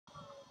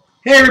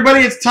Hey everybody,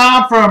 it's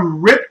Tom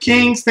from Rip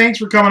Kings. Thanks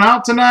for coming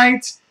out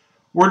tonight.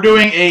 We're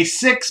doing a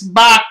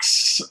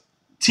 6-box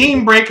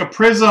team break of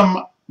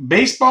Prizm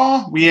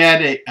baseball. We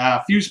had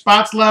a few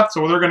spots left,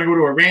 so they're going to go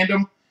to a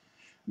random.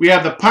 We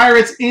have the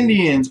Pirates,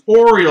 Indians,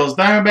 Orioles,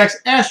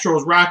 Diamondbacks,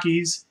 Astros,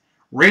 Rockies,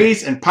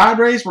 Rays, and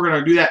Padres. We're going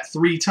to do that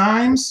 3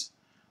 times.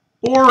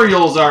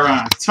 Orioles are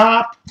on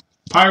top.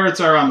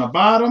 Pirates are on the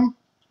bottom.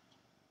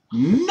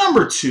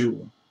 Number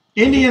 2.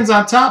 Indians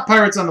on top,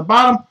 Pirates on the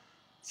bottom.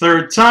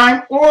 Third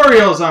time,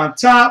 Orioles on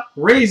top,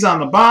 Rays on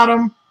the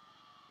bottom,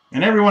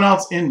 and everyone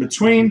else in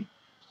between.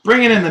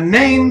 Bringing in the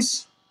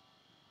names,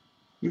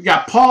 we've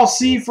got Paul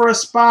C. for a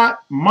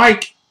spot,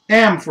 Mike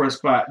M. for a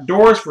spot,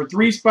 Doris for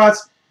 3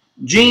 spots,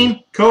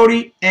 Gene,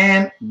 Cody,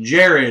 and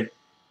Jared.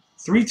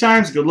 3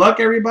 times, good luck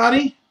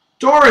everybody.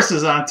 Doris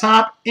is on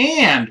top,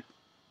 and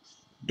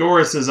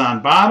Doris is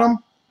on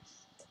bottom.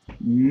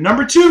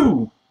 Number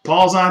 2,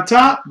 Paul's on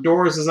top,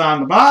 Doris is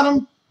on the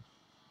bottom.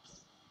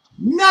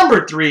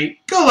 Number 3,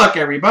 good luck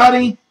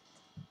everybody.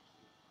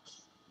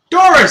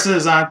 Doris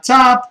is on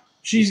top.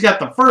 She's got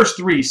the first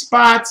 3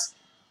 spots.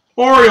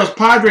 Orioles,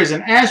 Padres,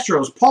 and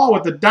Astros. Paul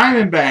with the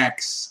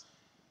Diamondbacks.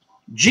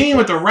 Gene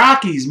with the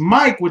Rockies.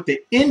 Mike with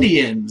the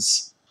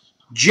Indians.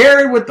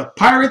 Jared with the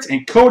Pirates.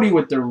 And Cody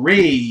with the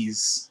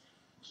Rays.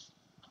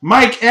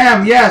 Mike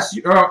M, yes.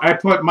 Oh, I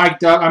put Mike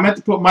W. I meant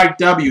to put Mike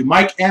W.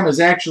 Mike M is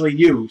actually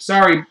you.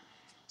 Sorry,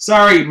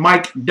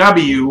 Mike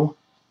W.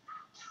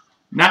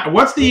 Now,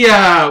 what's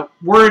the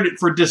word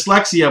for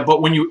dyslexia,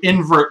 but when you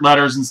invert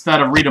letters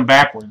instead of read them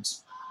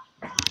backwards?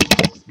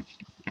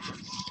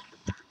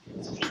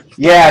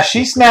 Yeah,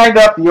 she snagged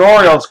up the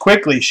Orioles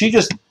quickly. She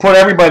just put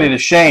everybody to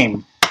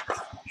shame.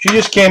 She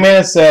just came in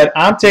and said,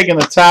 I'm taking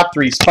the top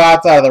 3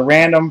 spots out of the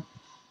random.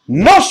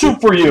 No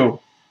soup for you.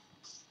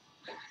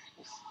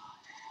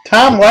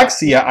 Tom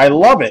Lexia, I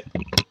love it.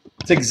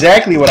 It's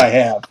exactly what I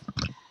have.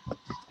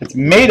 It's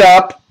made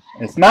up.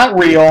 It's not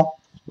real.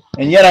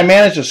 And yet I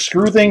managed to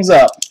screw things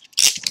up.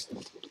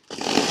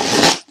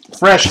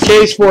 Fresh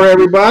case for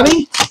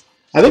everybody.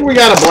 I think we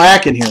got a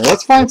black in here.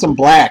 Let's find some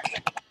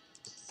black.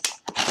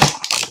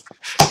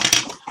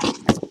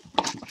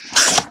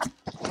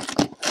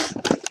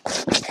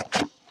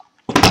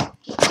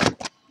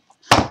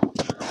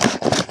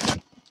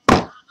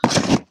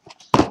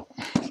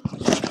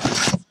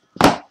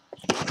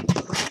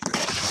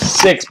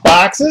 Six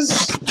boxes.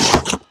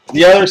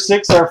 The other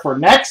 6 are for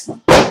next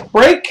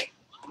break.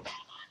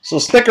 So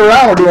stick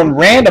around, we're doing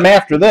random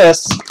after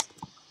this.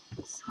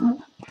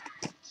 Going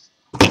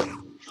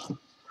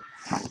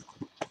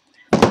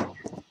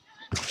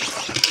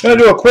to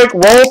do a quick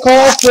roll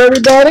call for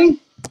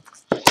everybody.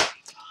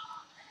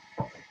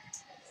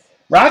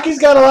 Rockies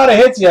got a lot of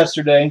hits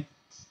yesterday.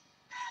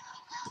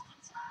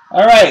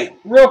 All right,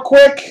 real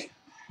quick,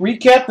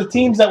 recap the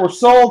teams that were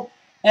sold.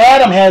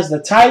 Adam has the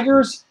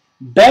Tigers.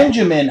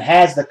 Benjamin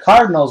has the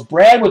Cardinals.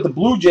 Brad with the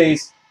Blue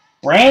Jays.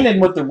 Brandon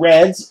with the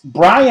Reds,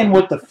 Brian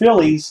with the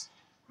Phillies,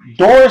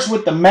 Doris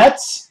with the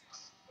Mets,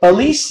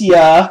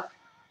 Alicia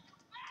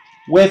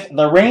with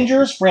the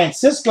Rangers,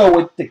 Francisco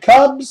with the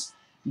Cubs,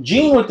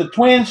 Gene with the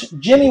Twins,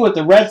 Jimmy with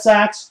the Red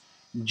Sox,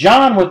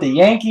 John with the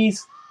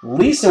Yankees,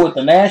 Lisa with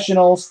the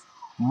Nationals,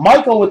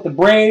 Michael with the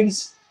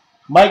Braves,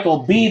 Michael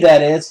B.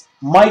 that is,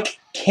 Mike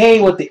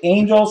K. with the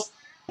Angels,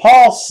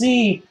 Paul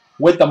C.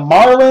 with the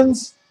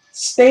Marlins,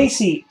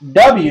 Stacy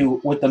W.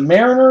 with the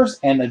Mariners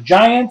and the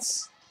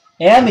Giants,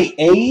 and the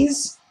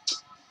A's,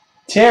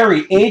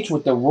 Terry H.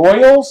 with the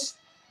Royals,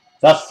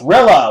 the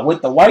Thrilla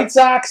with the White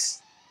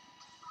Sox,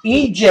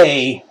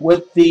 EJ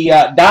with the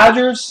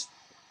Dodgers,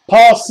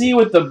 Paul C.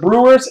 with the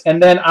Brewers,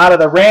 and then out of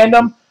the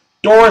random,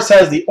 Doris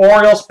has the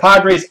Orioles,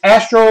 Padres,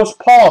 Astros,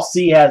 Paul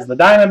C. has the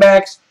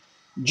Diamondbacks,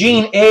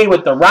 Gene A.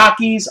 with the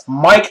Rockies,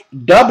 Mike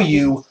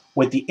W.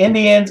 with the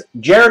Indians,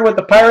 Jared with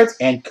the Pirates,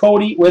 and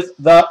Cody with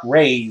the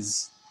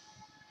Rays.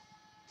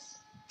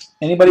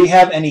 Anybody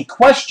have any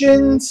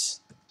questions?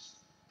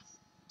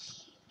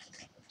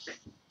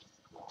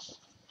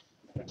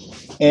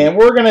 And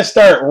we're going to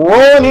start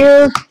rolling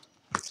here.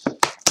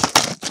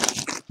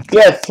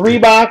 We had 3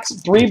 box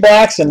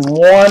and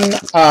 1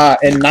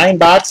 and 9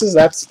 boxes.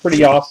 That's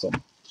pretty awesome.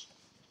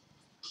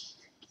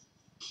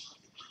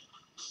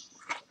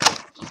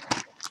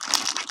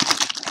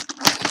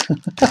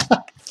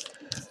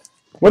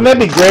 Wouldn't that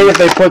be great if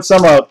they put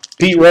some of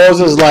Pete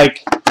Rose's,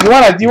 like, you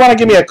want to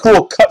give me a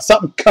cool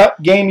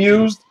cut game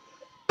used?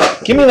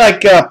 Give me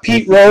like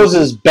Pete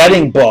Rose's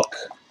betting book.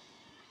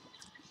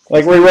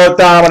 Like we wrote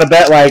down, I'm gonna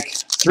bet like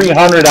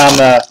 300 on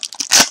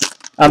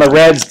the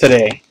Reds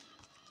today.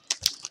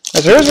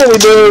 So here's what we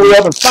do: we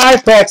open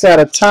 5 packs at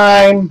a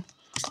time.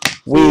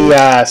 We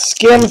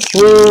skim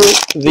through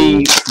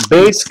the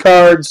base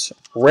cards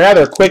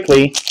rather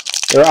quickly.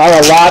 There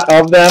are a lot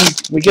of them.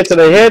 We get to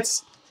the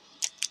hits,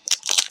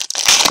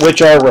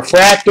 which are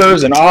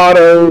refractors and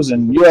autos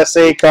and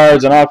USA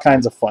cards and all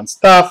kinds of fun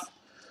stuff.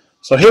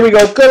 So here we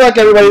go. Good luck,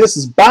 everybody. This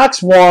is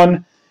box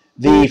 1.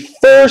 The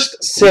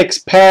first 6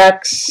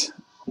 packs.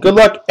 Good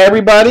luck,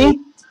 everybody.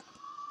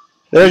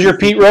 There's your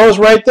Pete Rose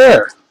right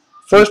there.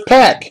 First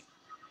pack.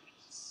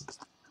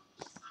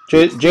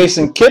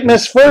 Jason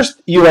Kipnis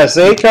first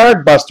USA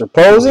card. Buster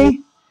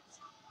Posey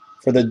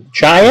for the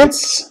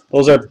Giants.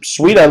 Those are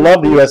sweet. I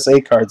love the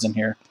USA cards in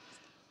here.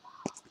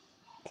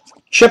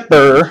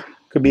 Chipper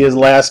could be his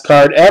last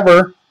card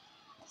ever.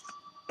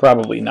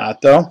 Probably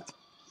not, though.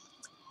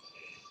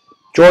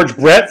 George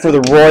Brett for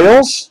the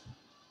Royals.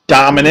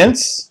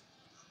 Dominance.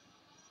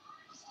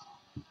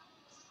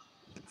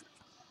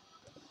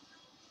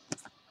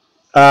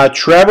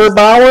 Trevor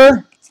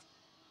Bauer.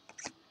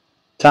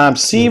 Tom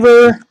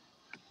Seaver.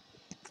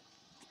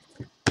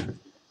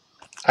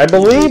 I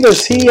believe I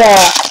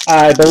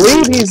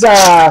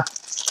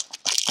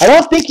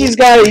don't think he's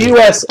got a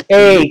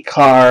USA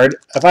card,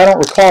 if I don't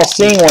recall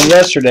seeing one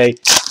yesterday,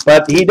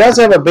 but he does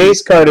have a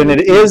base card, and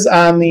it is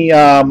on the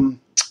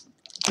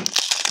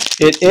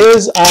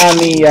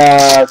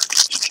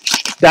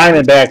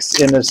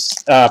Diamondbacks in this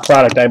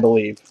product, I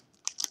believe.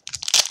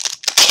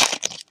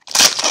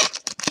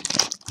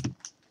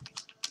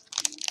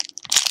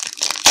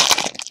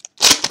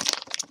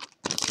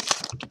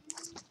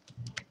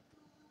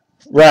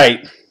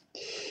 Right.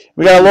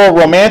 We got a little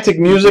romantic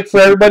music for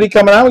everybody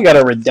coming on. We got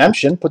a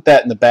redemption. Put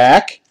that in the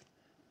back.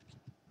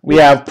 We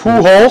have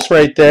Pujols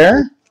right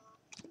there.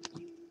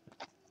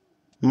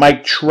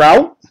 Mike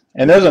Trout.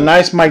 And there's a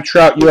nice Mike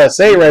Trout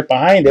USA right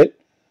behind it.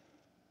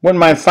 Wouldn't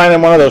mind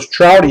finding one of those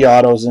Trouty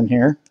autos in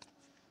here.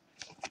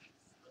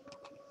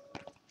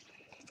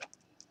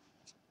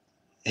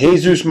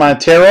 Jesus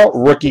Montero,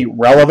 rookie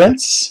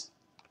relevance.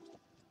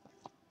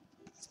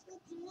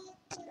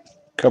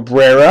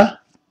 Cabrera.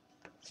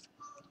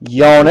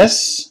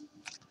 Jonas.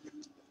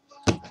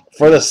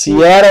 For the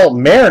Seattle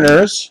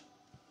Mariners,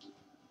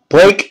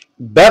 Blake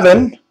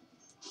Bevan.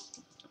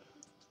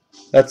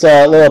 That's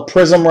a little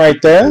Prizm right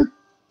there.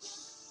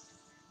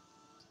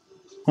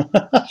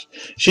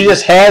 She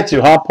just had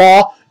to, huh,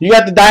 Paul? You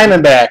got the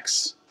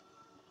Diamondbacks.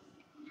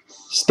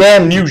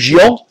 Stan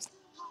Musial.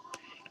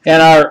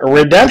 And our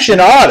redemption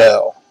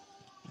auto.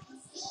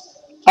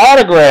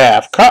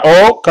 Autograph.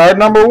 Card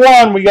number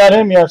 1. We got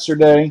him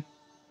yesterday.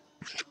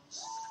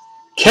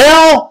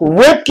 Cal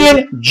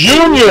Ripken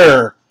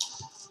Jr.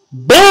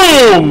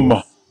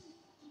 Boom!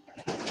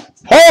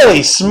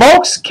 Holy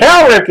smokes.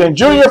 Cal Ripken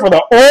Jr. for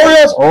the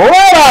Orioles.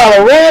 Right out of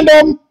the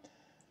random.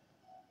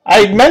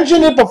 I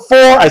mentioned it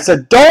before. I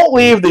said don't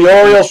leave the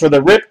Orioles for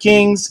the Rip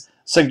Kings.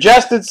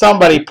 Suggested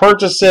somebody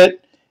purchase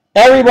it.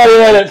 Everybody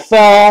let it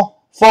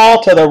fall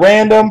to the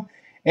random.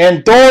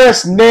 And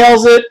Doris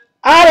nails it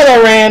out of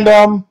the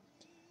random.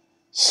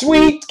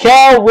 Sweet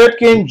Cal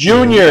Ripken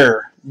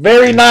Jr.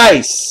 Very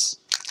nice.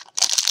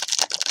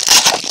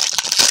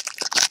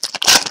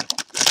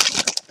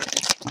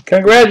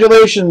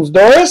 Congratulations,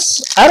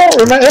 Doris. I don't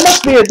remember. It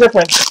must be a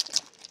different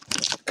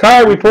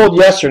card we pulled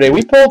yesterday.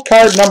 We pulled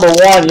card number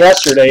 1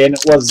 yesterday, and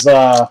it was,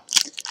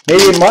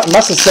 maybe it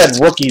must have said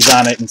rookies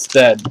on it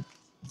instead.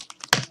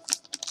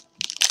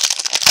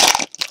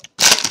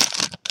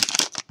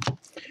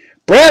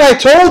 Brad, I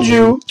told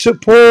you to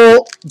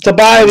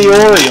buy the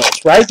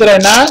Orioles, right? Did I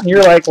not? And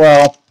you're like,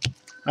 well,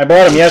 I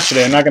bought them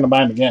yesterday. I'm not going to buy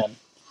them again.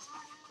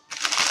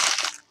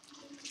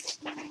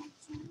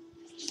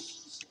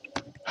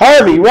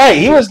 Harvey, right.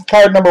 He was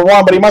card number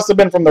 1, but he must have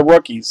been from the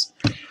rookies.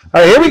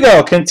 All right, here we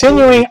go.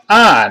 Continuing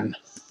on.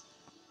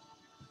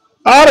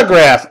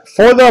 Autograph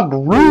for the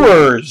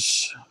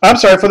Brewers. I'm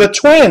sorry, for the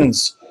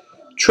Twins.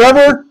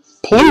 Trevor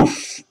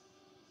Plouffe.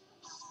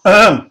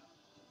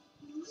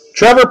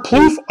 Trevor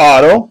Plouffe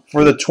auto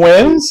for the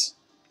Twins.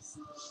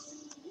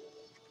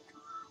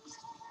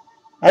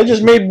 I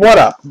just made what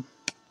up?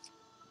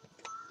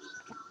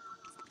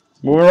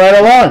 Moving right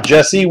along.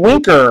 Jesse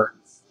Winker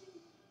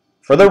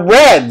for the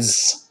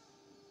Reds.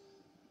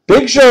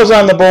 Big Show's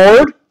on the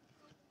board.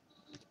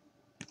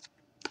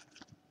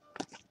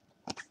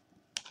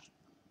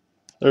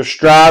 There's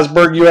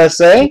Strasburg,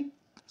 USA.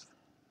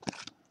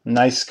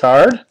 Nice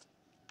card.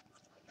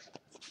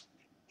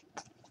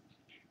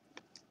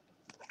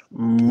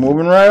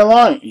 Moving right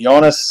along.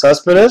 Jonas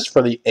Cespedes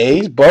for the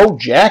A's. Bo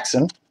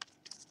Jackson.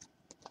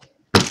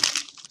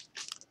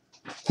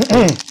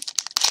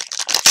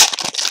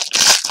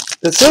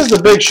 This is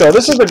the Big Show.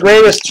 This is the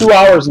greatest 2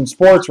 hours in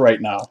sports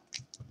right now.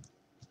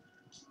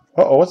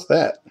 Uh-oh, what's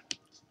that?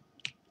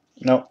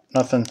 No,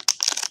 nothing.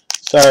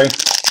 Sorry.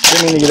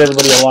 Didn't mean to get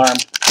everybody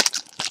alarmed.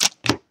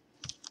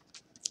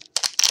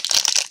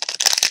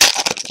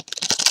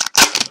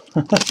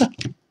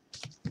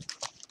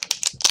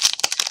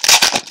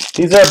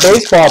 These are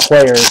baseball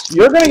players.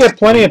 You're going to get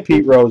plenty of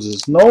Pete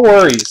Roses. No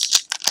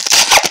worries.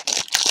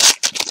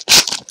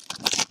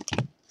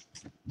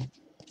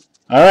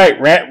 All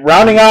right,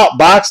 rounding out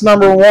box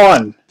number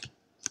 1.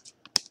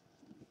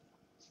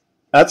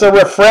 That's a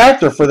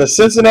refractor for the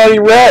Cincinnati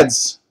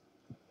Reds.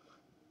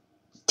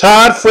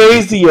 Todd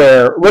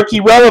Frazier,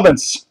 rookie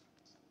relevance.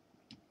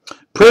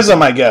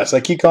 Prizm, I guess. I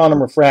keep calling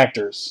them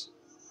refractors.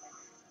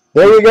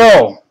 There you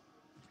go.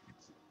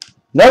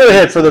 Another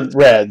hit for the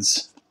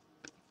Reds.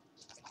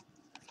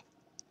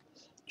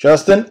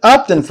 Justin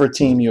Upton for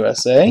Team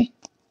USA.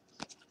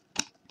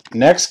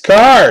 Next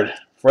card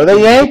for the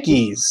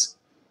Yankees.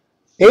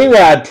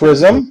 A-Rod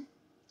Prizm.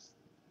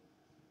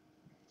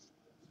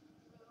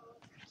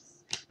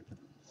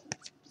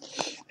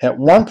 At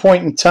one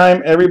point in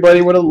time,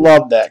 everybody would have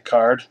loved that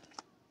card.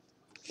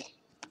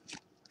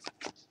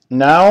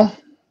 Now,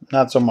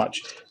 not so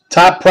much.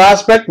 Top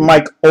prospect,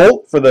 Mike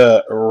Olt for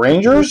the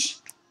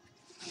Rangers.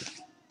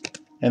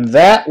 And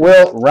that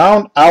will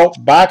round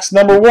out box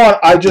number 1.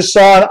 I just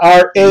saw an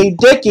R.A.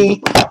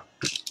 Dickey.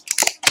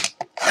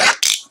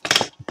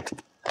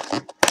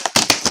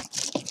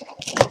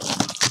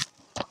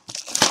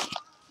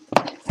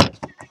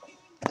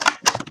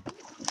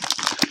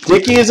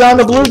 Dickey is on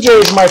the Blue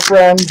Jays, my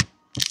friend.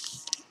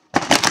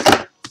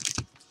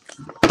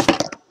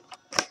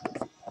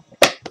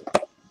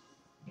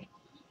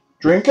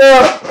 Drink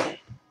up.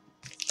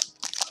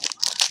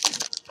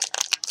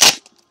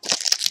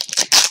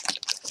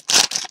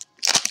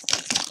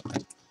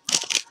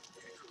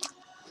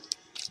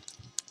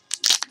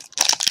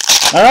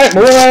 All right,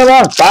 moving right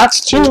along.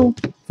 Box 2,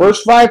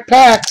 first 5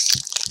 packs.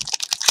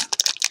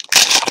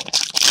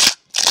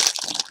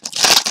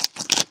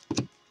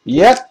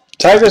 Yep,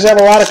 Tigers have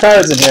a lot of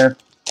cards in here.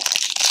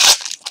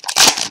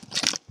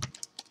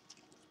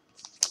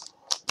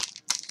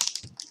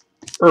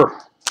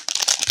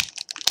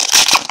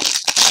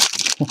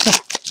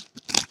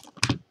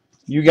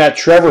 You got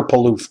Trevor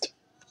Paloufed.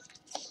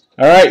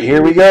 All right,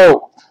 here we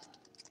go.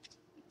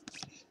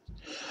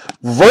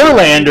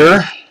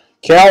 Verlander,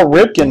 Cal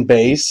Ripken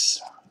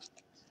base.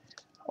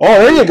 Oh,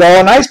 there you go.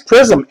 A nice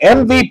Prizm.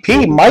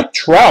 MVP Mike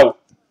Trout.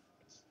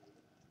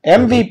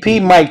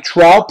 MVP Mike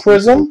Trout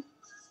Prizm.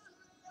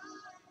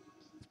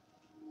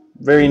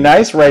 Very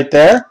nice right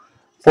there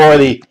for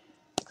the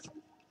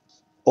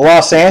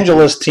Los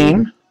Angeles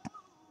team.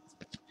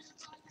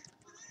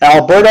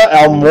 Alberto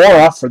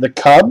Almora for the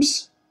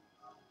Cubs.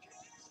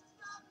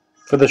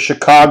 For the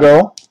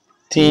Chicago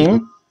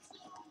team.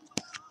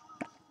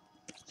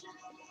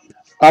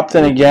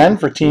 Upton again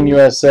for Team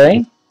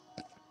USA.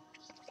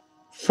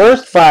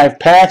 First 5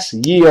 packs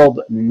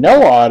yield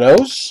no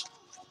autos.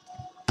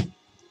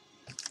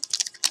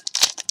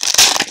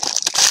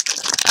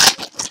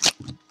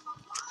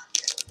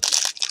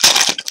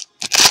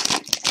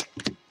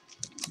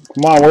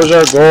 Come on, where's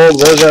our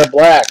gold? Where's our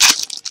black?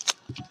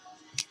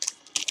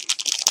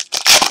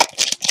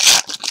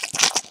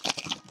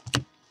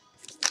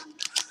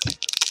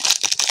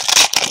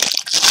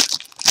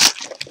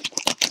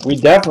 We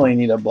definitely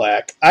need a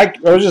black. I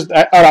was just,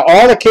 out of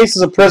all the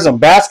cases of Prizm,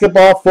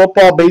 basketball,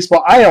 football,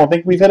 baseball, I don't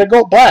think we've hit a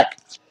gold black.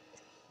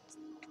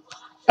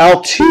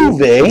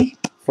 Altuve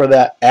for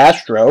the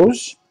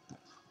Astros,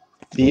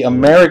 the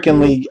American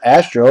League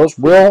Astros.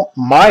 Will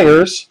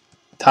Myers,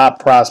 top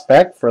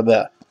prospect for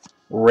the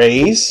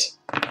Rays.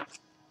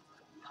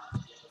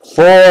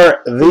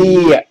 For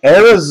the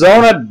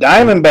Arizona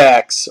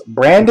Diamondbacks,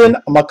 Brandon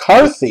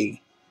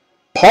McCarthy.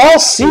 Paul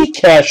C.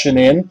 cashing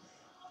in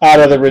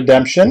out of the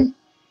redemption.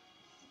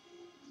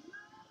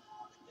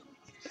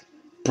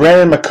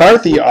 Brandon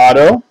McCarthy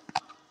auto.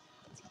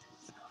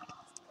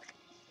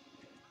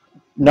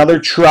 Another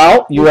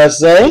Trout,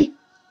 USA.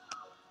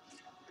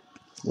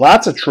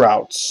 Lots of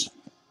Trouts.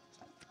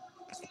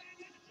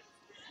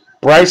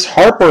 Bryce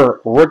Harper,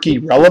 rookie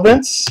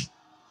relevance.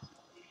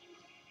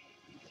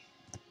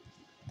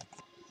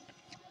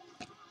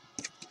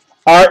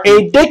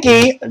 R.A.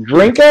 Dickey,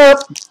 drink up.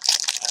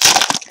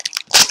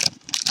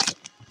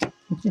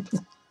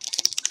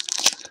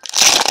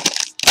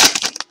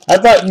 I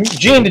thought,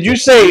 Gene, did you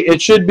say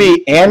it should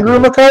be Andrew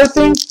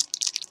McCarthy?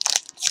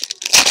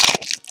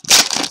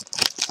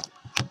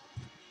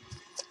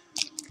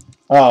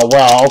 Oh,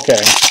 well,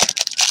 okay.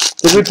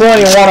 Did we pull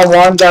any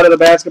one-on-ones out of the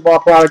basketball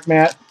product,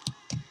 Matt?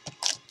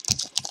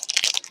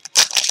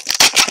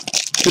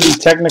 To be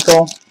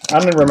technical, I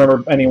don't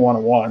remember any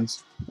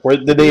one-on-ones.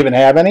 Did they even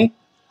have any?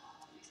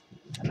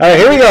 All right,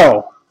 here we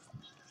go.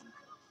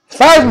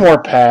 5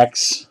 more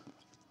packs.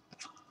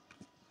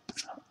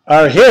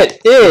 Our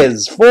hit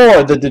is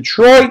for the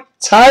Detroit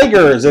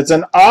Tigers. It's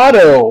an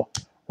auto,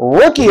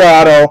 rookie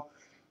auto.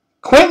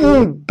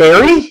 Quentin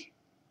Berry,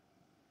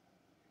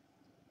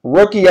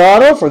 rookie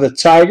auto for the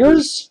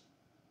Tigers.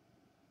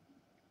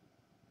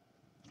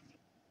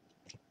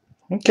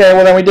 Okay,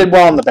 well then we did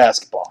well in the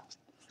basketball.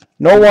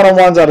 No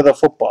one-on-ones out of the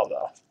football,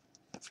 though.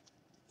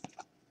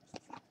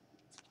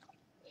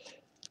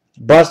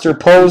 Buster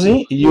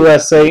Posey,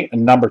 USA,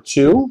 number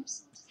 2.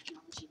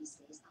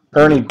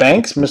 Ernie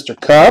Banks, Mr.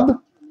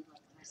 Cub.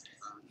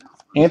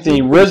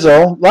 Anthony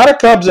Rizzo. A lot of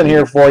Cubs in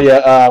here for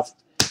you,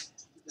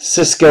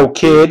 Cisco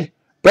Kid.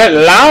 Brett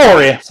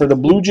Lowry for the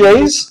Blue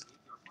Jays.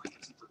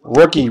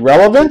 Rookie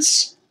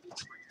relevance.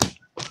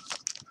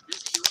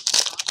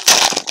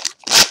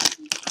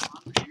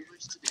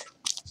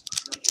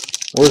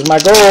 Where's my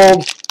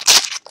gold?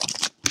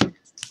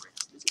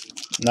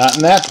 Not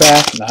in that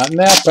pack. Not in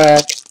that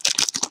pack.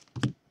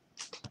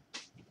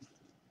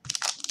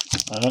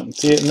 I don't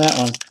see it in that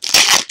one.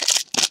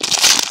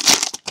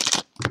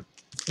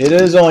 It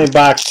is only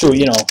box 2,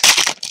 you know.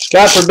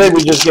 God forbid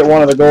we just get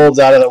one of the golds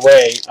out of the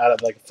way, out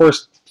of like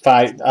first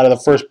 5, out of the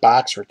first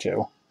box or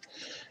 2.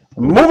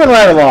 Moving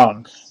right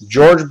along.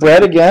 George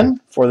Brett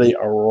again for the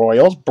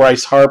Royals.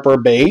 Bryce Harper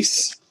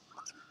base.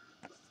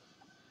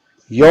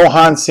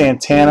 Johan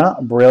Santana,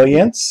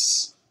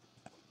 Brilliance.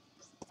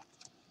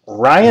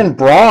 Ryan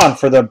Braun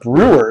for the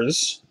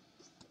Brewers,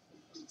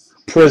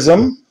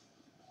 Prizm.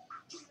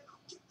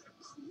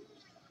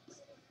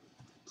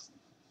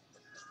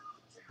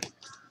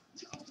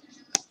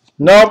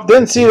 Nope,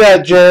 didn't see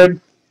that, Jared.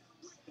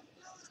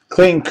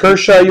 Clayton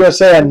Kershaw,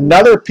 USA,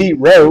 another Pete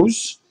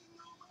Rose.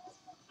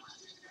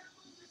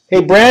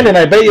 Hey, Brandon,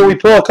 I bet you we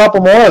pull a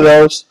couple more of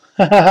those.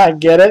 I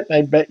get it,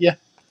 I bet you.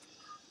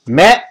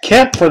 Matt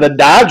Kemp for the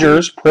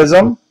Dodgers,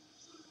 Prizm.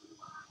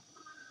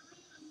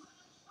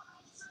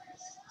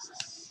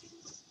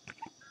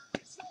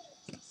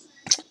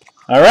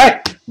 All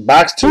right,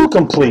 box 2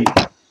 complete.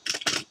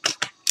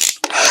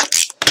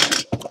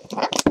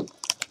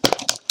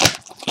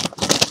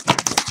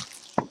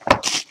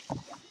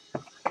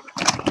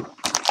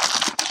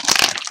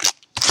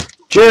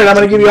 Jared, I'm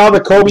going to give you all the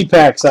Kobe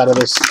packs out of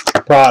this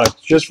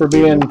product just for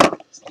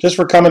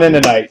coming in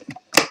tonight.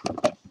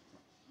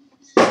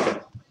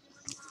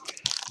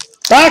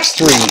 Box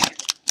 3.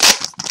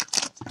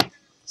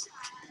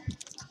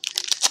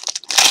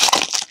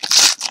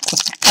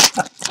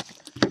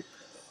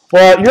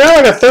 Well, you're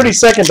on like a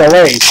 30-second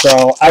delay,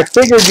 so I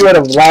figured you would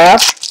have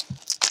laughed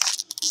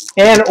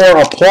and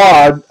or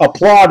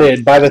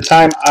applauded by the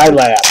time I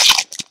laughed.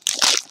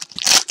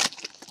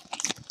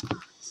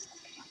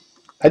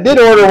 I did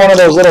order one of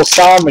those little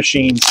sound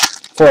machines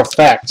for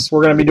effects.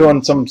 We're going to be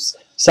doing some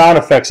sound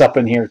effects up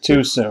in here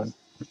too soon.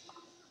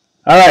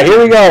 All right,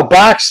 here we go.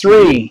 Box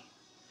 3.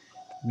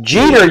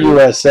 Jeter,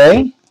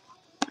 USA.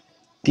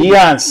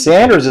 Deion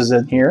Sanders is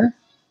in here.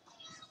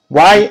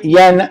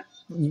 Yin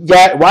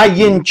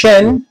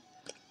Chen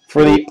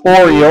for the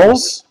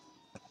Orioles.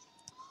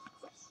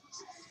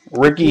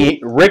 Ricky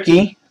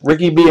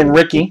being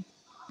Ricky.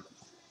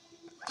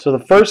 So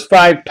the first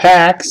 5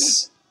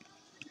 packs.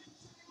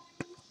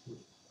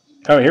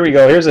 Oh, here we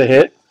go. Here's a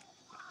hit.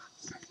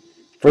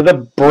 For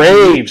the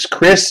Braves,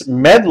 Chris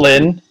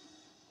Medlin,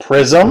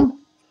 Prizm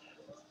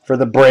for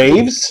the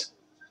Braves.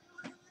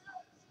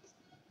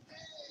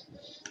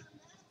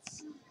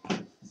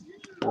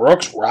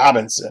 Brooks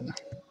Robinson.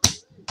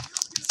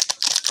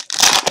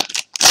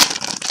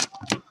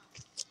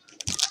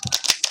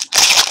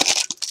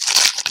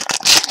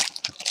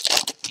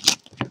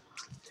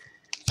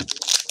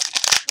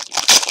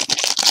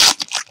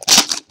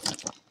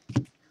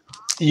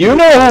 You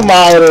know who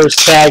Molitor's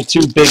tagged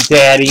to, Big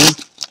Daddy.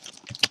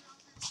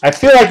 I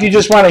feel like you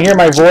just want to hear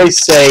my voice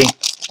say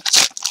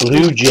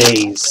Blue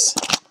Jays.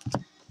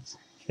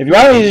 If you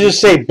want me to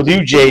just say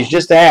Blue Jays,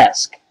 just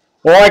ask.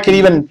 Or I could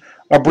even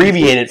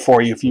abbreviate it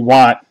for you if you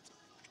want.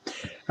 All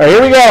right,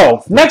 here we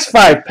go. Next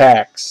 5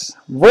 packs.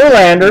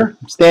 Verlander,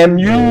 Stan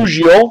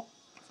Musial.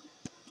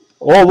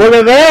 Oh, look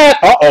at that.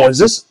 Uh-oh, is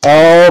this?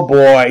 Oh,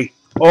 boy.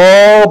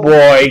 Oh,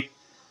 boy.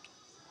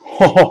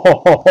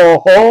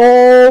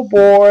 Oh,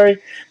 boy.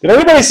 Did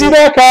anybody see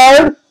that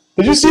card?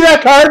 Did you see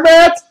that card,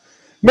 Matt?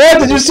 Matt,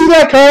 did you see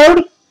that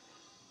card?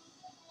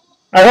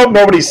 I hope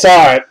nobody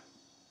saw it.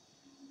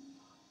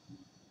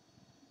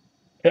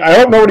 I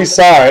hope nobody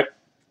saw it.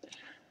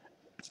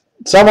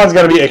 Someone's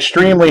going to be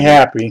extremely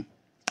happy.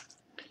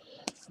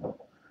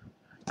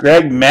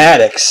 Greg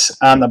Maddux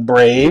on the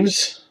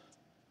Braves.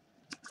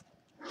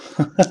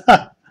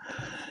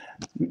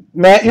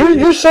 Matt,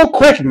 you're so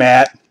quick,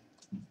 Matt.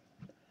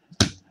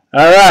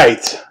 All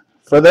right.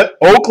 For the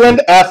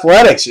Oakland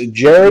Athletics,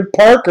 Jared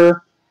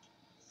Parker.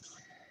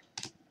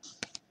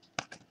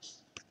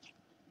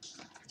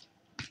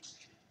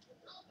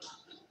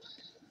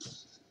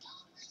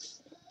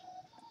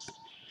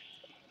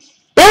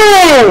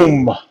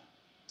 Boom!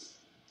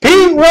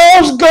 Pete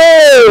Rose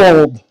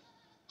Gold.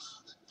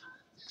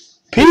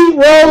 Pete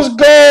Rose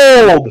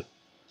Gold.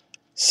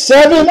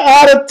 7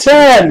 out of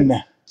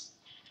 10.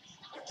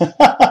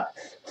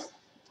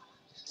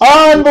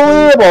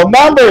 Unbelievable.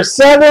 Number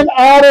 7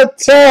 out of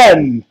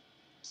 10.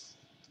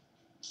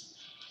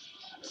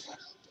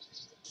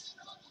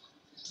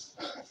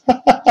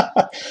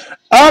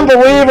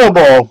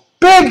 Unbelievable.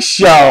 Big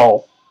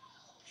show.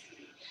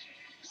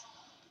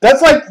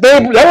 That's like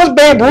that was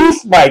Babe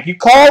Ruth, Mike. You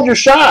called your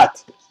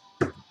shot.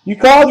 You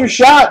called your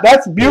shot.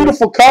 That's a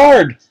beautiful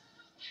card.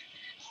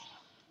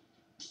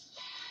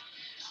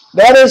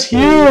 That is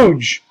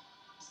huge.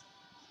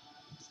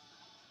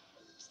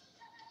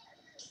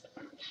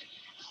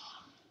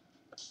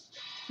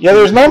 Yeah,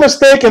 there's no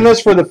mistake in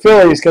this for the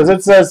Phillies because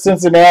it says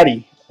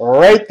Cincinnati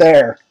right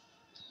there.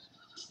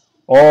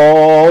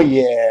 Oh,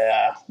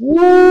 yeah.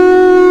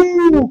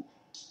 Woo!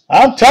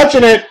 I'm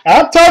touching it.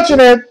 I'm touching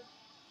it.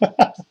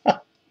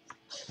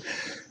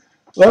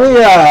 Let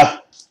me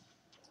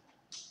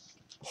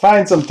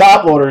find some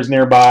top loaders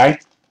nearby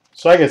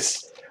so I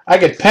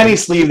could penny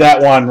sleeve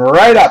that one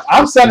right up.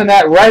 I'm sending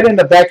that right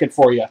into Beckett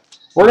for you.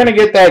 We're going to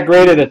get that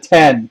graded a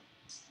 10.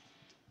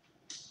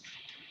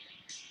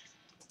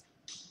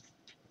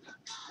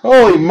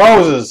 Holy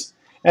Moses.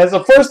 And it's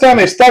the first time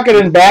they stuck it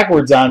in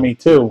backwards on me,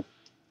 too.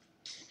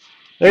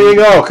 There you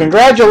go.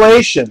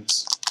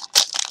 Congratulations.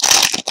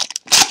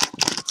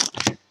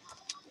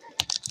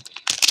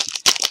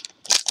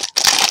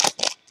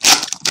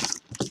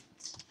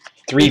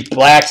 3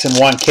 blacks in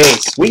 1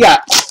 case. We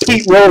got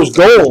Pete Rose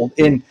Gold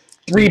in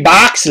 3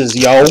 boxes,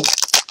 yo.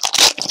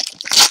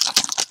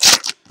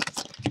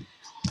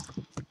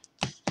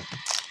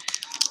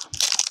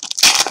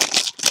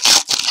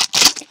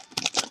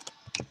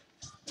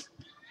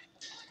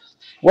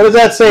 What does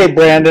that say,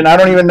 Brandon? I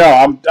don't even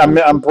know.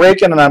 I'm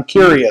breaking and I'm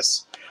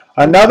curious.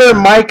 Another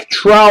Mike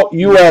Trout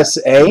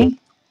USA.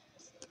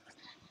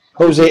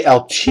 Jose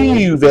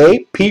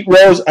Altuve. Pete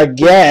Rose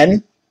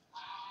again.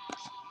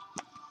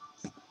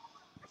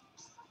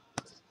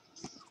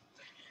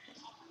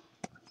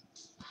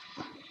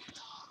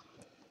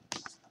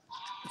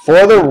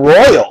 For the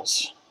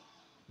Royals.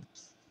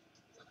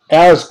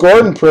 Alex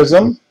Gordon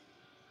Prizm.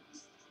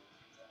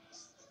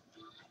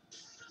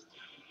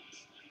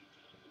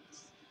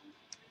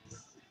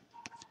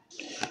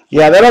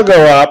 Yeah, that'll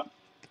go up.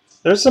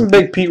 There's some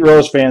big Pete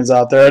Rose fans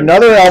out there.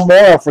 Another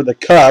Almora for the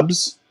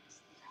Cubs.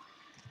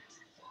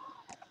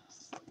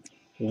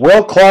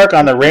 Will Clark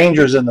on the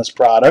Rangers in this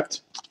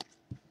product.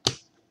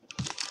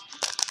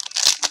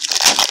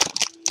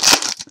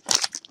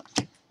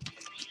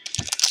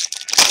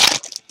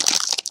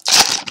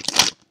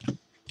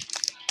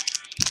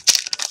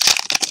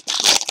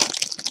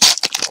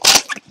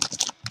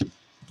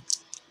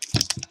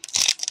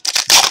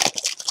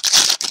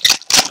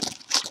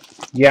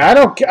 Yeah, I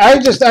don't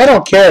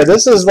care.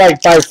 This is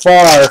like by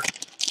far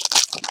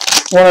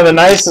one of the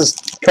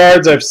nicest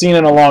cards I've seen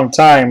in a long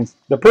time.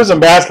 The Prizm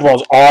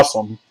basketball is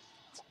awesome.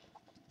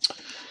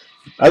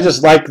 I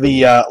just like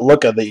the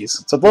look of these.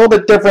 It's a little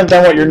bit different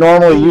than what you're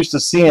normally used to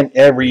seeing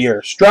every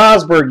year.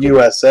 Strasburg,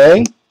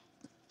 USA.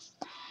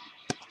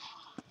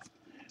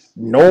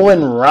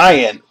 Nolan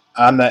Ryan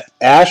on the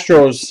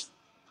Astros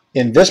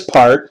in this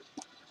part.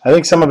 I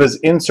think some of his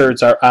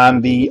inserts are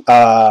on the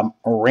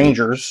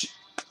Rangers.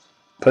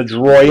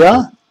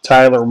 Pedroia,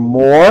 Tyler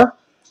Moore,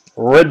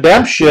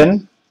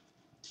 Redemption,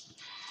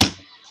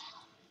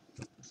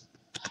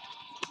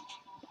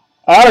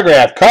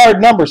 autograph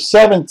card number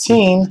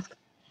 17,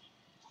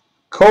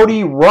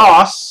 Cody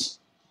Ross.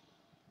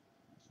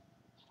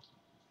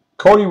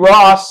 Cody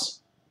Ross,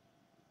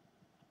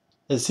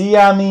 is he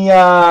on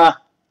the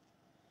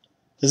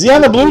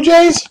Blue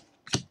Jays?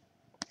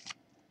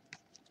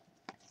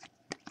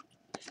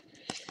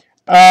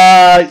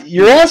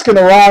 You're asking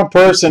the wrong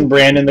person,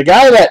 Brandon. The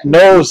guy that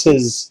knows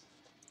his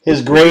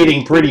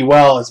grading pretty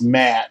well is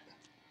Matt.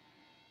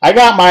 I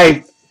got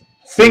my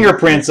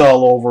fingerprints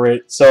all over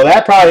it, so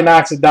that probably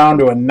knocks it down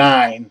to a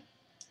 9.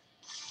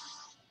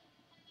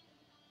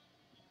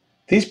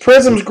 These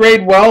Prizms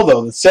grade well,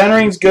 though. The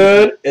centering's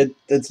good.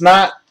 It's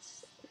not.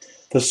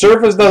 The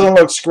surface doesn't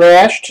look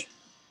scratched.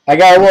 I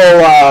got a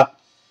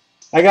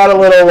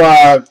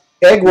little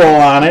egg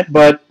roll on it,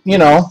 but you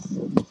know,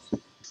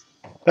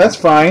 that's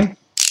fine.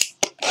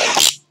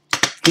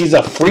 He's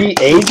a free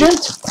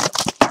agent?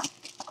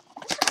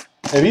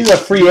 If he's a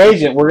free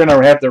agent, we're going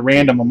to have to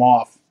random him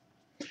off.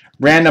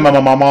 Random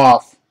him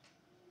off.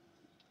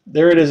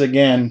 There it is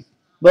again.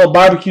 Little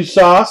barbecue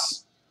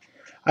sauce.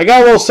 I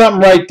got a little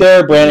something right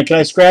there, Brandon. Can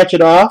I scratch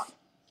it off?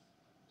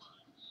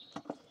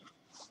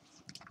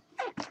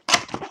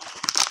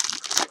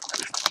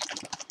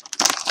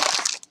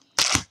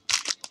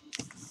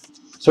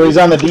 So he's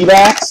on the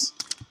D-backs?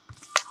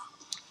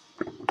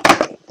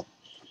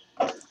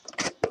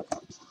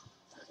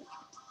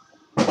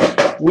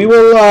 We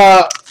will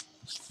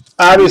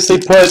obviously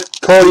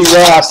put Cody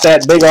Ross,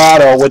 that big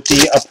auto, with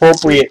the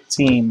appropriate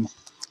team.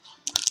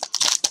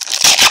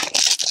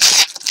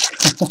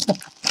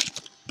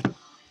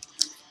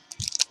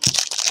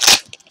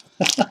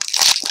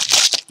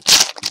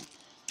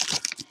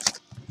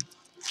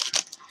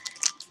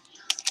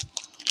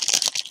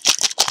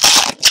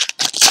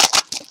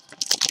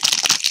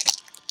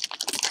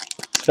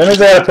 That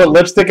means I gotta put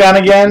lipstick on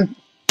again?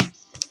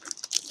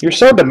 You're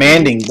so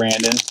demanding,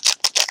 Brandon.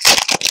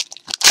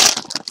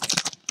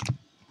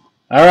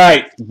 All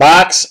right,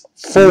 box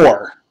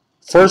 4.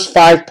 First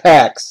 5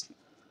 packs.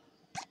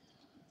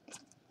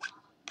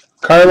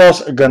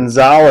 Carlos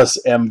Gonzalez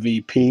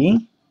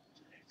MVP.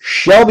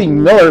 Shelby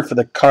Miller for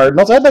the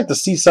Cardinals. I'd like to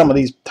see some of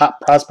these top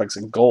prospects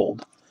in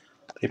gold.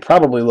 They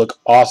probably look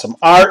awesome.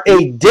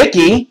 R.A.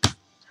 Dickey.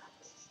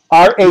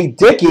 R.A.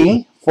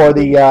 Dickey for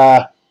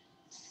the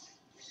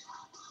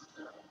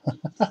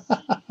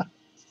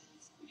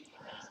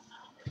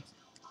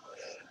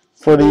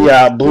for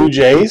the Blue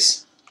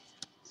Jays.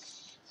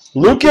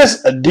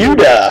 Lucas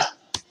Duda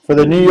for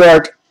the New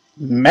York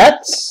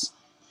Mets.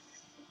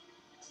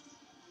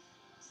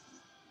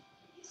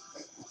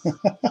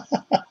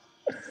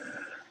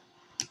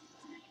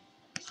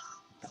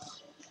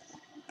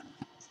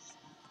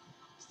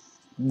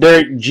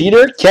 Derek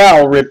Jeter,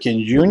 Cal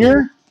Ripken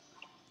Jr.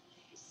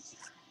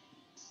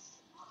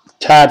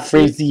 Todd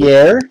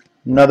Frazier,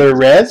 another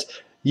Reds.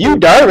 Yu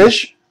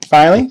Darvish,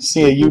 finally,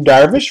 see a Yu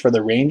Darvish for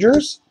the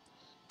Rangers.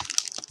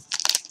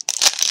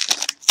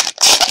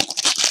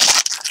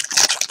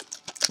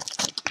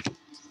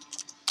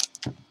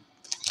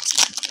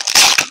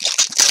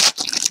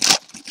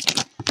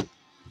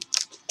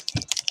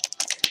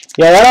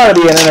 Yeah, that ought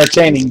to be an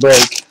entertaining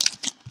break.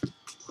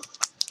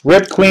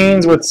 Rip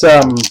Queens with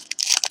some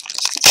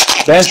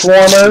bench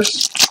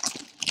warmers.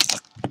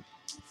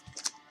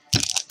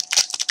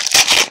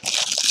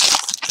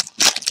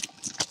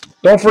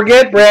 Don't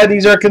forget, Brad,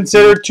 these are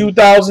considered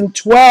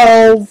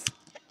 2012.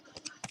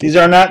 These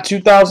are not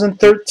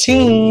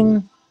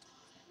 2013.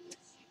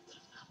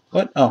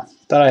 What? Oh,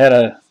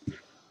 thought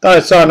I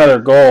saw another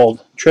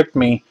gold. Tricked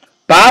me.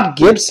 Bob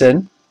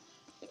Gibson.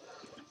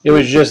 It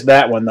was just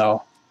that one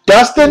though.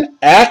 Dustin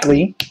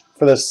Ackley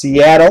for the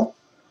Seattle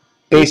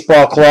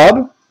Baseball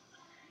Club.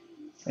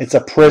 It's a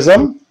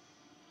Prizm.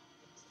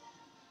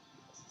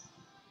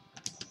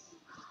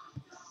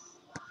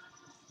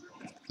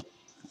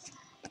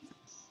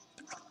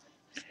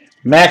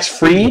 Max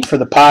Fried for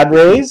the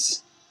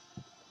Padres.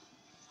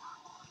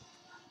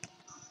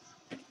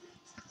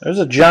 There's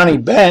a Johnny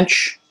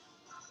Bench.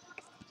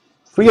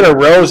 If we get a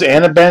Rose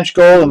and a Bench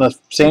gold in the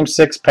same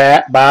 6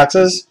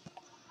 boxes,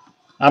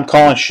 I'm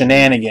calling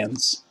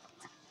shenanigans.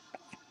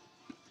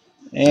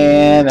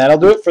 And that'll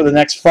do it for the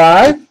next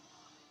 5.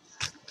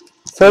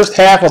 First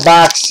half of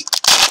box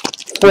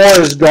 4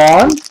 is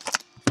gone.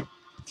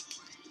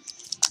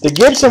 The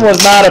Gibson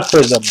was not a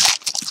Prizm.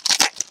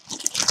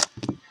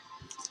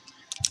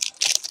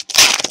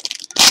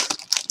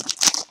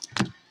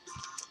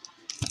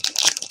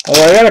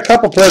 Although I got a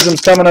couple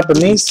Prizms coming up in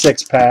these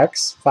 6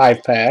 packs,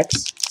 5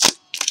 packs.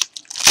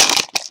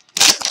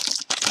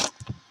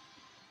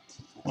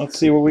 Let's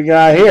see what we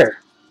got here.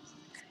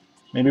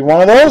 Maybe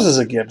one of those is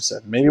a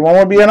Gibson. Maybe one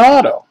would be an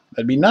auto.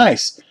 That'd be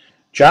nice.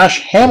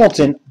 Josh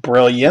Hamilton,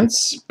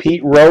 brilliance.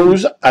 Pete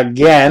Rose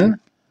again.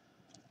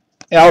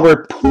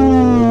 Albert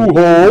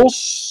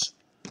Pujols.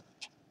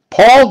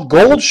 Paul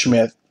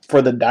Goldschmidt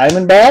for the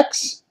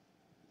Diamondbacks.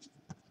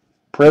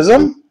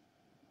 Prizm.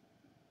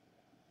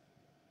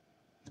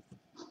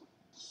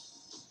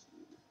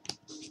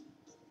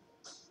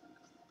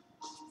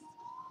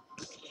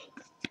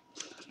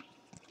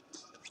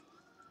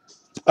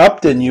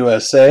 Upton,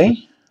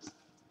 USA.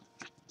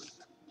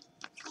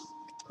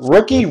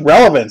 Rookie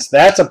relevance.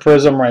 That's a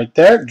Prizm right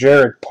there.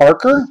 Jared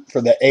Parker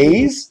for the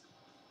A's.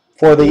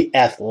 For the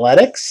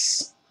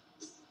Athletics.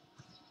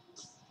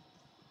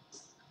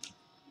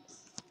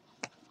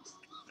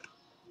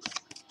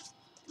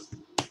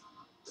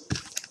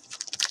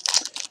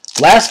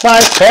 Last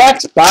 5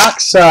 packs.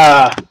 Box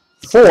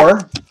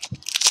 4.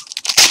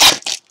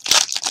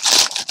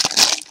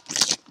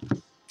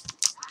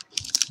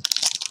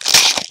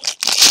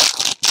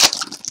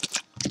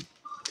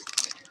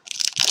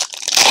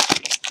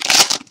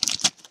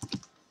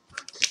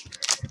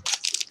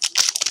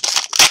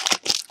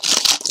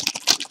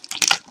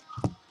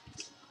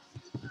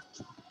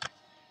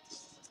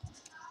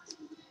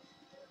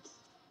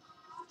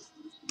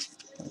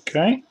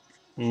 Okay,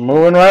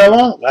 moving right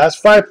along.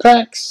 Last 5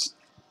 packs.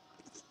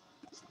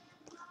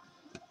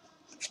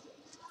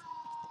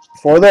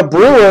 For the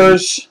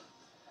Brewers,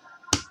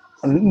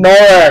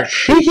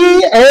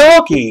 Norishiki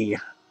Aoki.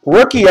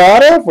 Rookie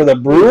auto for the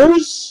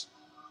Brewers.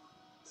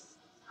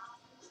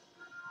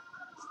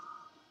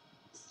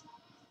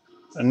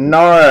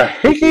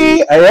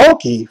 Norishiki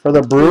Aoki for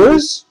the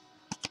Brewers.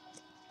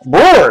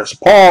 Brewers,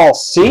 Paul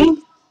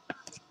C.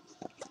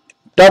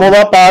 Doubled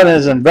up on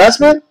his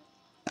investment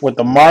with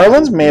the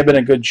Marlins. May have been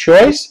a good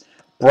choice.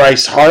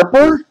 Bryce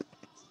Harper.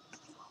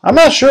 I'm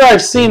not sure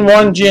I've seen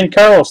one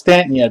Giancarlo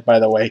Stanton yet, by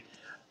the way.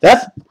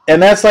 That's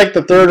like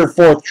the 3rd or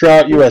 4th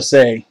Trout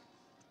USA.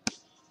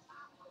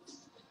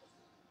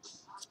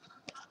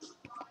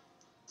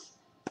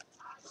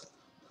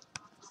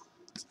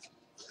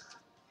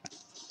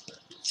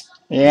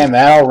 And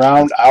that'll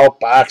round out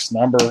box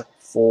number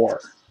 4.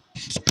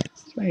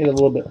 Let's make it a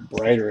little bit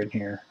brighter in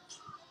here.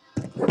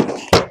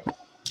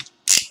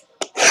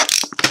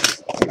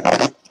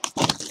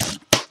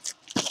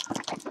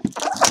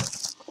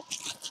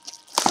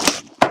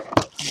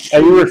 Are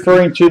you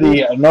referring to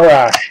the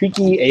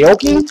Norishiki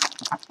Aoki?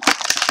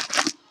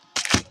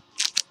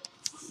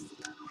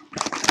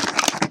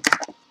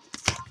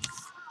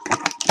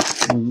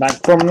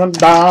 Back from the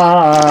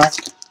dock.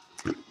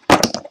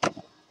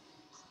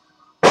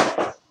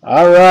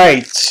 All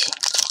right.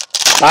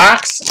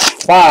 Box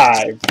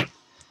 5.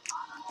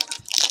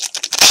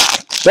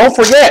 Don't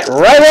forget,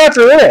 right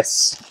after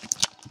this,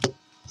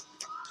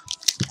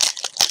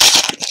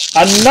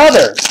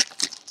 another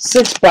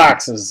 6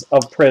 boxes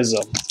of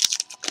Prizm.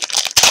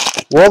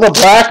 Will the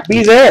black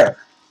be there?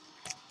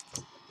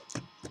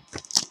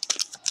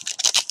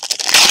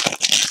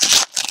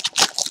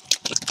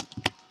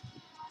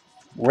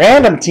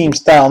 Random team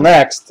style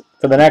next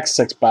for the next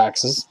 6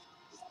 boxes.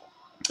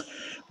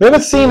 We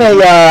haven't seen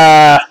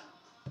a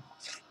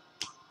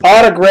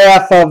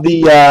autograph of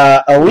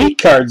the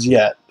Elite cards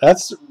yet. That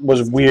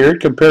was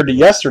weird compared to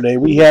yesterday.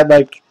 We had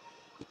like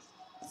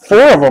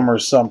 4 of them or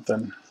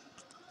something.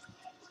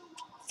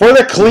 For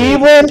the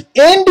Cleveland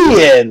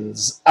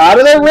Indians, out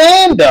of the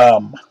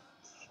random,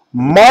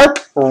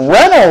 Mark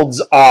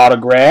Reynolds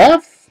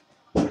autograph.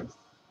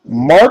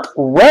 Mark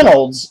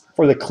Reynolds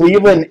for the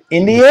Cleveland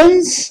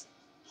Indians.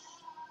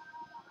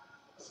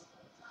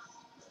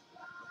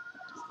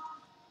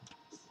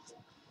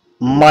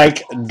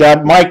 Mike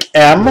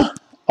M,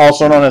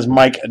 also known as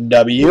Mike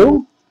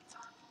W.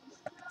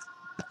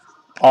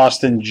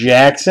 Austin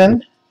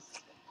Jackson,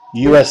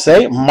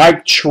 USA.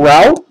 Mike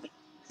Trout.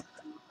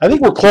 I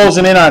think we're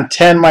closing in on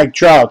 10 Mike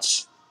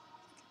Trouts.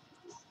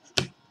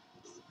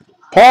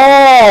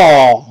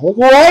 Paul, look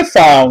what I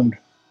found.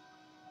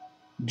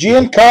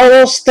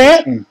 Giancarlo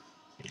Stanton.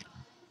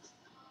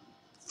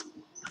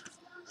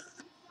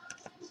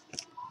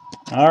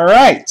 All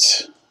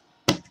right.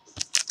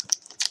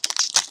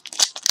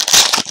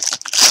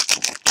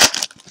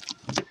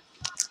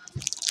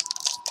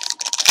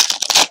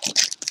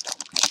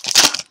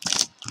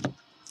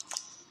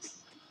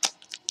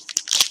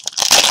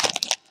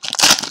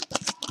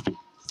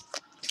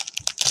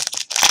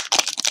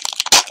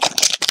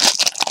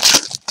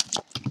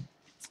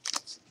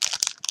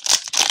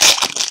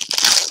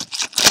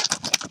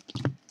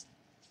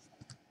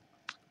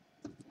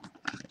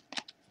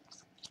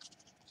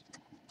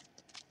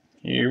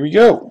 Here we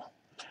go.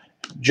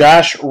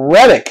 Josh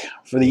Reddick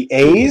for the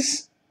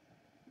A's.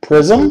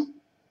 Prizm.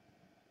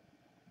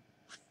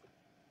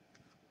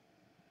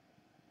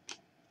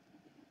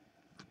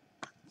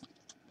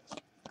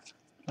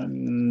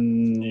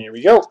 And here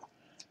we go.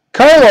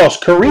 Carlos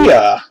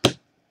Correa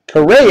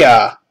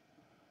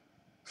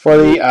for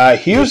the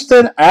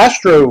Houston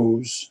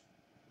Astros.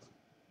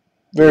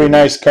 Very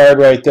nice card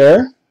right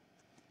there.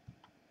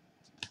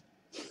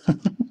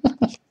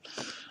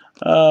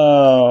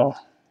 Oh.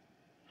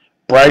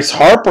 Bryce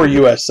Harper,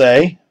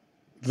 USA.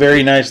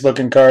 Very nice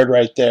looking card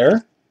right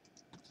there.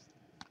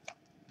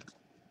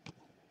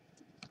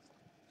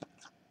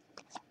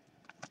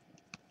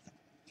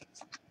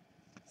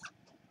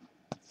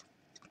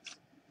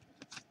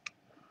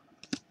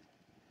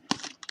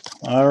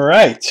 All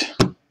right.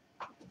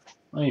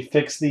 Let me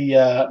fix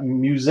the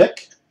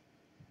music.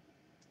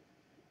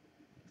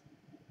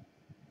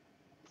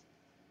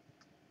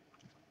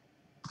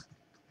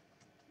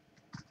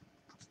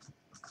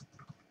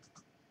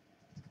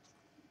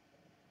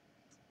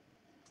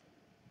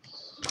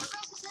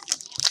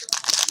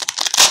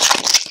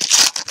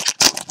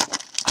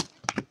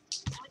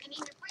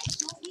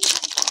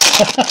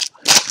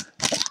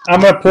 I'm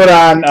going to put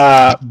on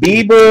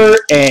Bieber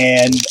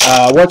and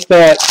what's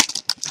that?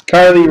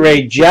 Carly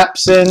Rae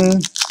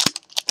Jepsen.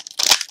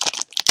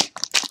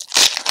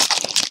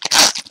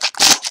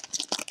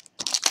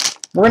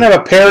 We're going to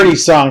have a parody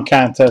song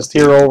contest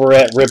here over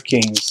at Rip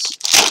Kings.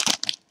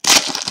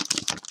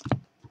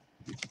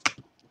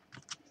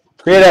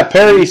 Create a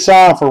parody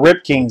song for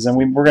Rip Kings, and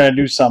we're going to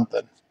do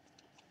something.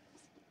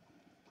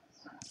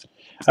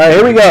 All right,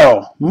 here we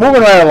go.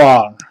 Moving right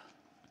along.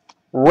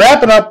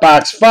 Wrapping up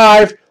box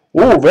 5.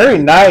 Ooh, very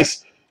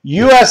nice.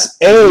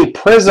 USA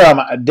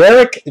Prizm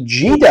Derek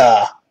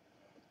Jeter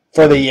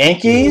for the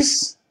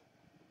Yankees.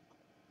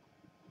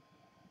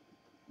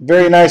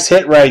 Very nice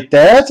hit right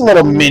there. That's a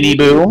little mini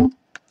boom.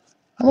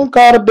 I won't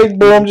call it a big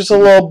boom, just a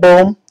little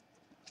boom.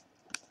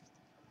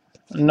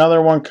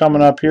 Another one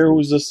coming up here.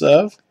 Who's this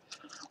of?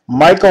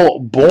 Michael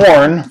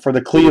Bourne for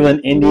the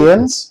Cleveland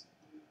Indians.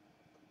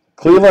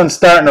 Cleveland's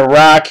starting to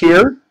rock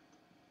here.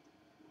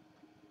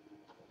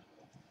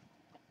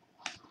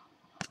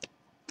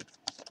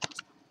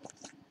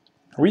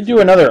 Are we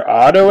doing another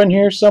auto in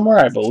here somewhere?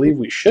 I believe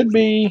we should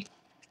be.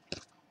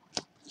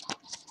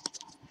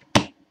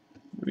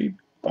 I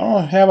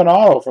don't have an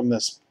auto from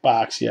this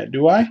box yet,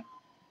 do I?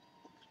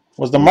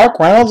 Was the Mark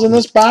Reynolds in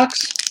this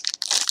box?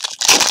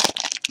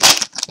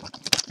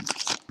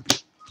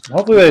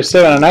 Hopefully they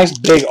set on a nice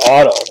big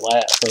auto for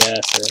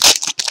that here.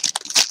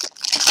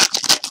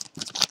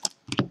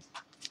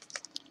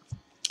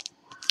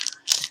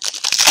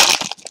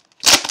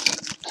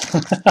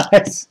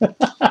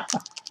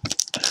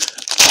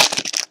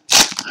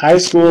 High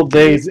school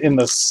days in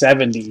the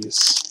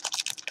 70s.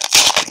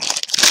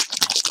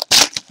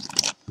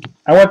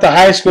 I went to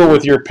high school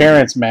with your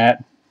parents,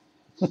 Matt.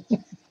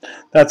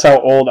 That's how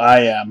old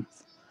I am.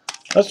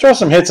 Let's throw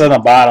some hits on the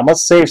bottom.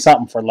 Let's save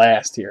something for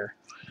last here.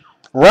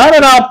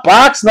 Rounding out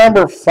box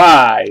number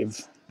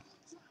 5.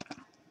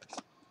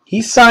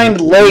 He signed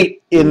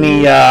late in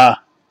the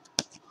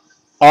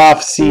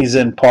off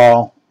season,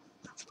 Paul.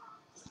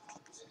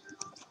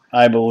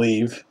 I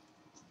believe.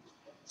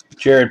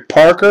 Jared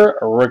Parker,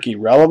 a rookie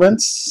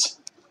relevance.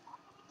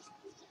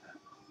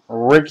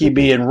 Ricky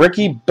B and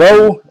Ricky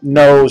Bo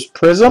Nose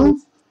Prizm.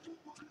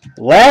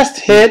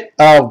 Last hit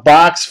of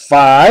box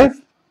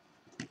 5.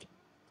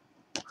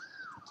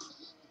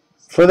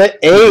 For the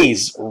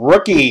A's,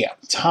 rookie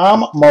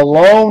Tom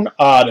Malone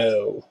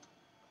auto.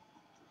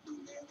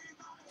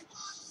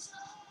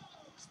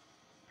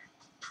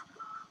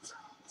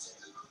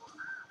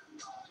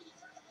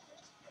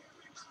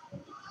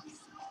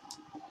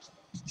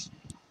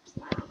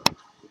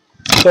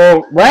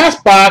 So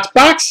last box,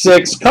 box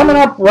 6, coming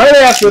up right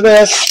after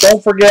this.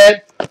 Don't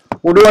forget,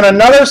 we're doing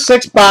another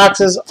 6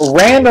 boxes,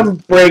 random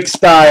break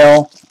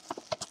style.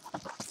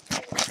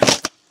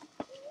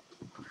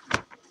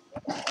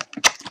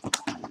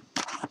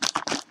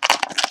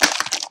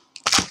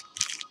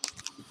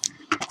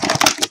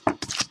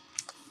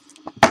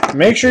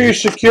 Make sure you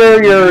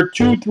secure your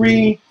 2,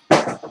 3,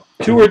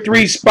 2 or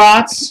 3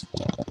 spots.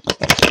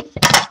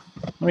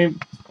 Let me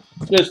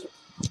just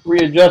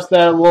readjust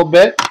that a little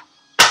bit.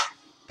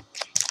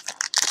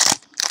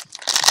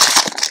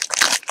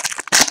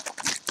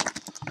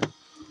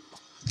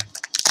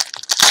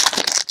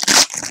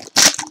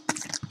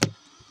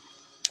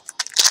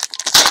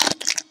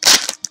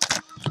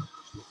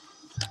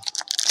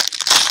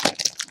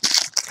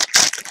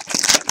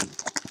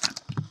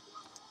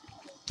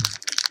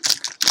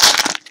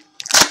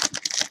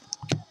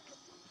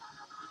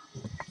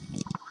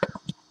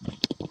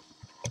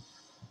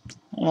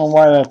 I don't know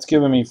why that's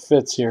giving me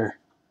fits here.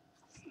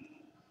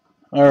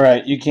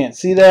 Alright, you can't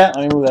see that.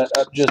 Let me move that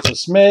up just a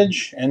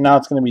smidge, and now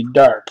it's going to be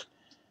dark.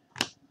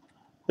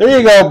 There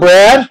you go,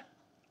 Brad.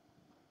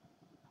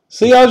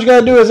 See, all you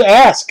got to do is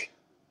ask.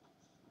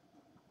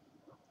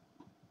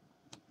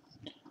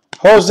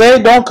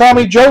 Jose, don't call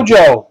me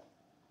JoJo.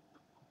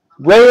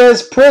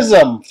 Reyes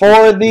Prizm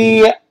for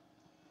the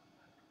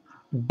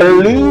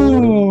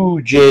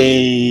Blue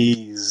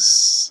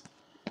Jays.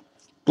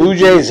 Blue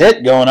Jays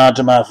hit going out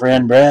to my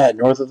friend Brad,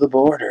 north of the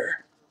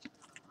border.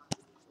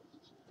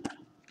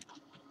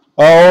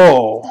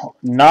 Oh,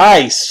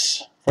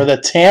 nice. For the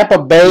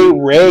Tampa Bay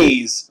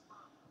Rays,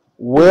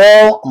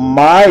 Will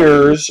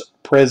Myers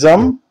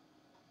Prizm.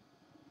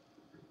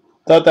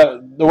 Thought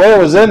that the way it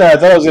was in there, I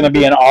thought it was going to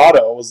be an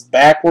auto. It was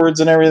backwards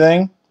and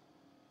everything.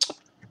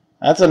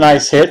 That's a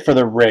nice hit for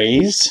the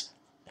Rays.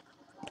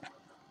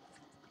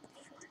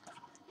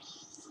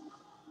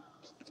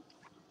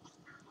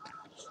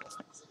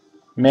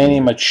 Manny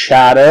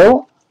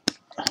Machado.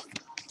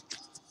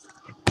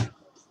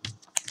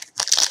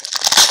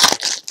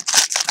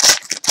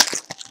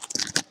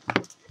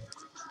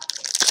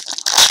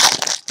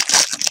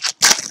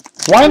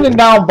 Winding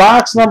down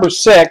box number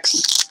 6.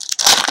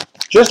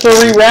 Just to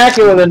re-rack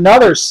it with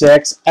another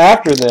 6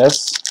 after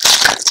this.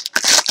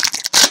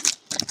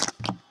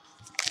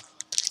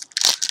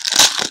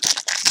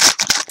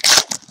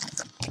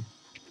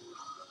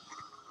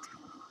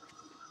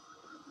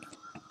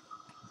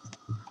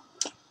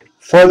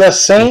 For the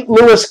St.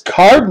 Louis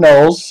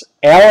Cardinals,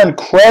 Alan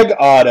Craig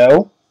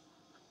auto.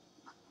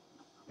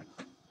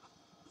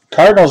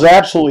 Cardinals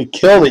absolutely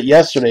killed it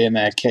yesterday in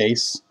that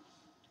case.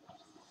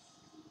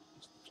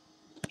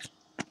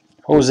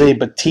 Jose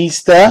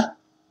Bautista.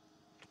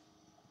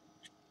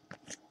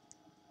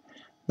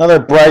 Another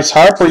Bryce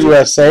Harper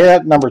USA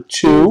at number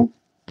 2.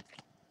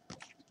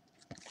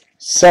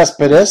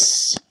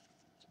 Cespedes.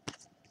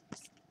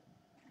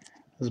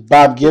 This is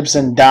Bob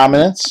Gibson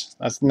Dominance.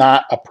 That's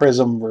not a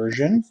Prizm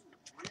version.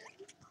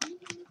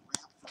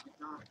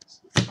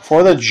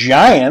 For the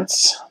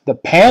Giants, the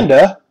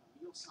Panda.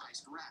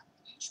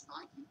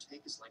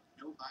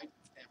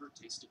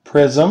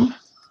 Prizm.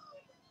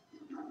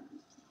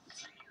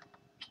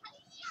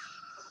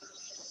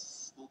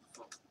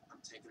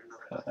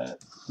 That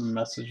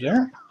message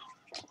there.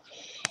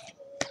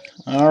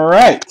 All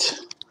right.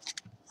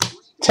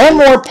 10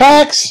 more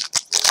packs.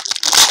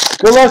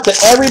 Good luck to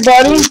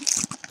everybody.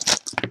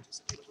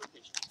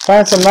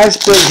 Find some nice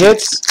big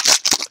hits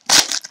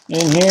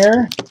in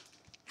here.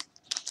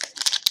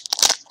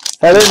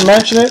 If I didn't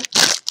mention it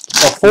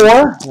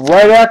before,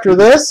 right after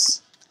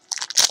this,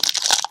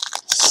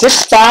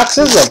 6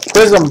 boxes of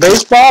Prizm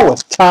Baseball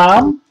with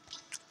Tom.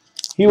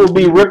 He will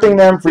be ripping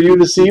them for you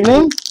this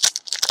evening.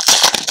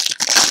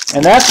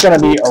 And that's going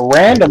to be a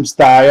random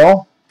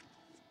style.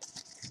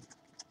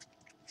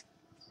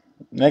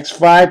 Next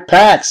 5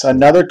 packs.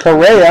 Another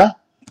Correa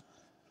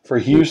for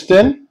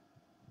Houston.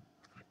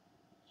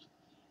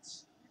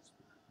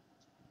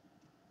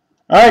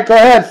 All right, go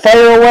ahead.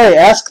 Fire away.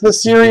 Ask the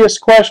serious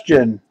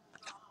question.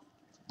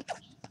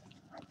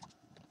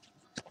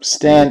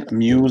 Stan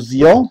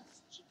Musial.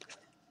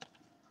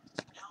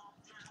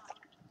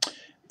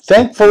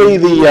 Thankfully,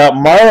 the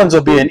Marlins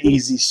will be an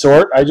easy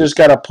sort. I just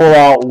got to pull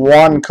out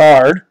 1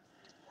 card.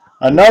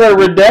 Another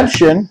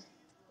redemption.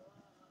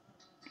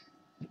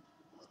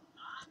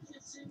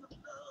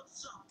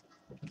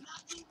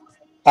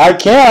 I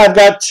can. I've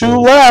got 2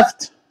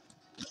 left.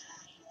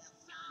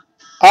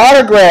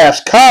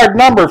 Autographs, card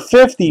number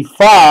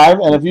 55.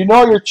 And if you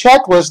know your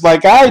checklist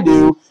like I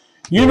do,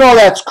 you know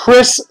that's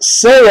Chris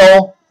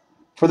Sale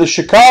for the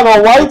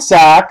Chicago White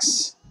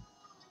Sox.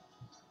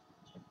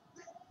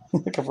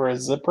 Looking for a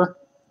zipper.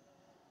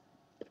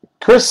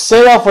 Chris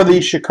Sale for the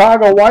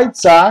Chicago White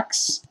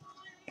Sox.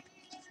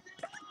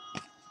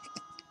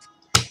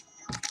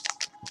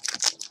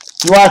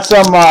 You want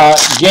some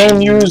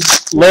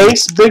game-used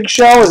lace, Big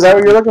Show? Is that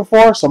what you're looking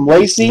for? Some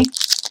lacy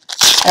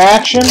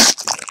action?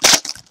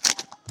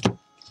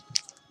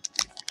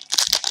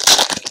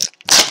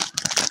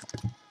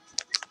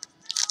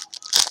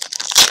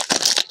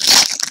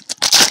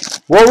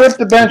 We'll rip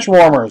the bench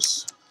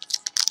warmers.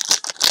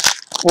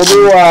 We'll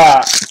do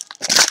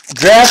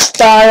draft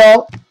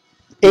style,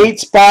 8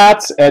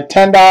 spots at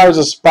 $10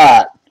 a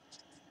spot.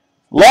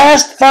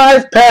 Last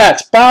 5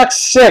 packs,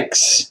 box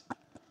 6.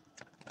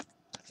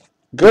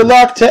 Good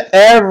luck to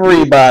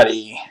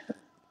everybody.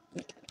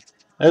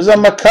 There's a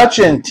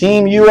McCutchen,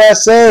 Team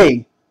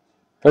USA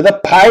for the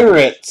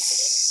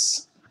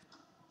Pirates.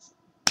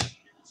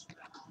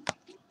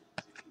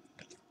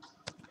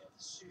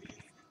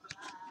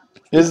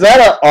 Is that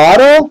an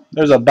auto?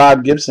 There's a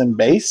Bob Gibson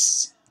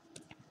base.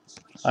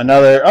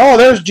 Another. Oh,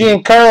 there's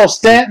Giancarlo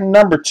Stanton,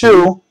 number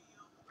 2.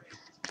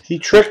 He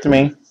tricked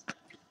me.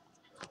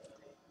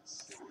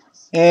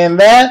 And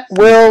that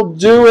will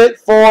do it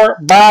for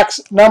box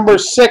number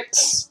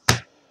 6.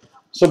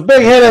 So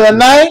big hit of the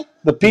night,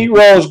 the Pete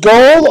Rose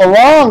Gold,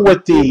 along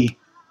with the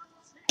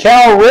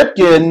Cal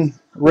Ripken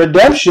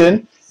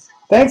Redemption.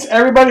 Thanks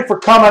everybody for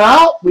coming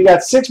out. We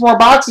got 6 more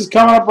boxes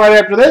coming up right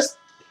after this.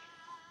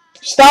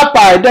 Stop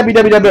by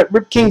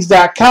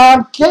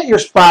www.ripkings.com. Get your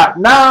spot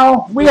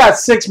now. We got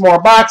 6 more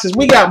boxes.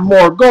 We got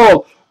more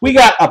gold. We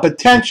got a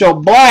potential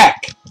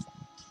black.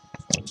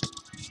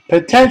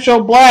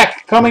 Potential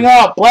black coming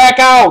up.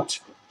 Blackout.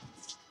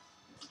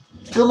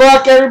 Good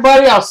luck,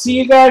 everybody. I'll see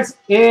you guys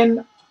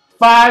in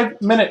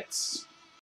 5 minutes.